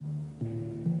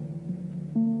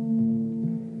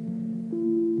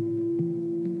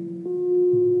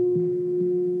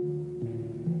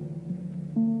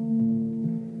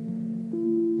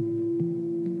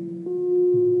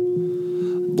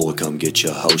get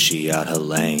your hoe, she out her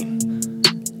lane.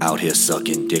 Out here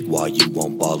sucking dick while you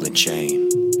on ball and chain.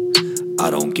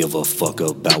 I don't give a fuck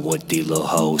about what these little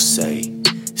hoes say.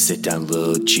 Sit down,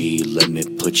 little G, let me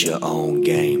put your own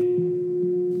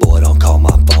game. Boy, don't call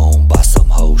my phone by some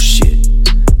hoe shit.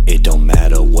 It don't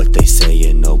matter what they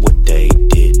sayin' or what they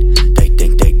did. They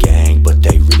think they gang, but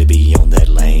they really be on that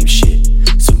lame shit.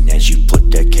 Soon as you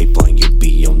put that cape on, you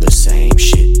be on the same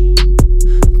shit.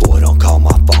 Boy, don't call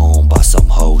my phone by some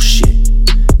hoe shit.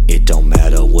 It don't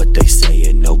matter what they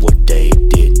sayin' or what they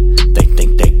did. They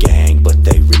think they gang, but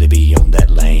they really be on that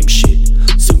lame shit.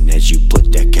 Soon as you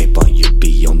put that cape on, you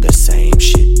be on the same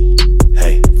shit.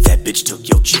 Hey, that bitch took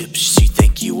your chips, she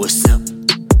think you a simp.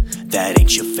 That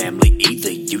ain't your family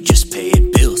either, you just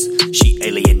paying bills. She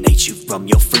alienates you from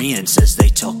your friends as they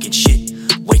talking shit.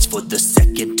 Waits for the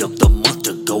second of the month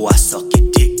to go out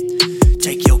sucking dick.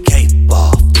 Take your cape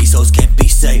off, these hoes can't be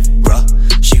safe, bruh.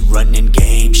 She running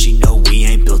game, she know we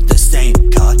ain't built the same,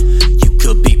 God. You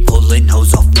could be pulling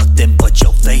hoes off nothing but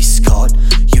your face card.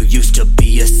 You used to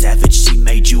be a savage, she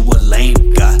made you a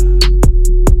lame guy.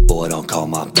 Boy, don't call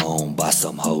my phone by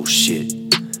some hoe shit.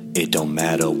 It don't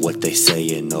matter what they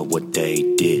sayin' or what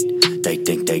they did. They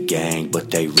think they gang, but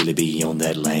they really be on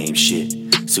that lame shit.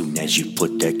 Soon as you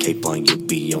put that cape on, you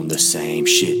be on the same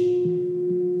shit.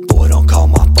 Boy, don't call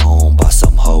my phone by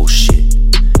some hoe shit.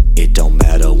 It don't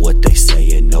matter what they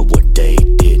sayin' or what they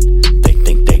did. They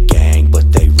think they gang, but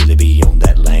they really be on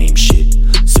that lame shit.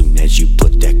 Soon as you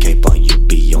put that cape on, you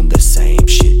be on the same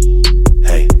shit.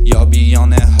 Hey, y'all be on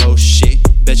that hoe shit.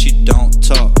 Bet you don't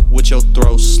talk with your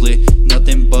throat slit.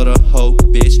 Nothing but a hoe,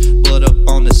 bitch. Blood up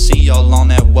on the scene, y'all on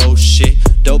that woe shit.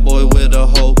 Dope boy with a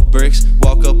hoe bricks.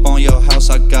 Walk up on your house,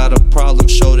 I got a problem.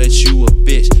 Show that you a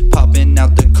bitch. Popping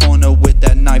out the corner with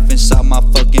that knife inside my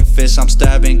fucking fist. I'm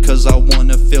stabbing cause I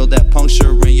wanna feel that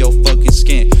puncture in your fucking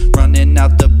skin. Running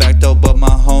out the back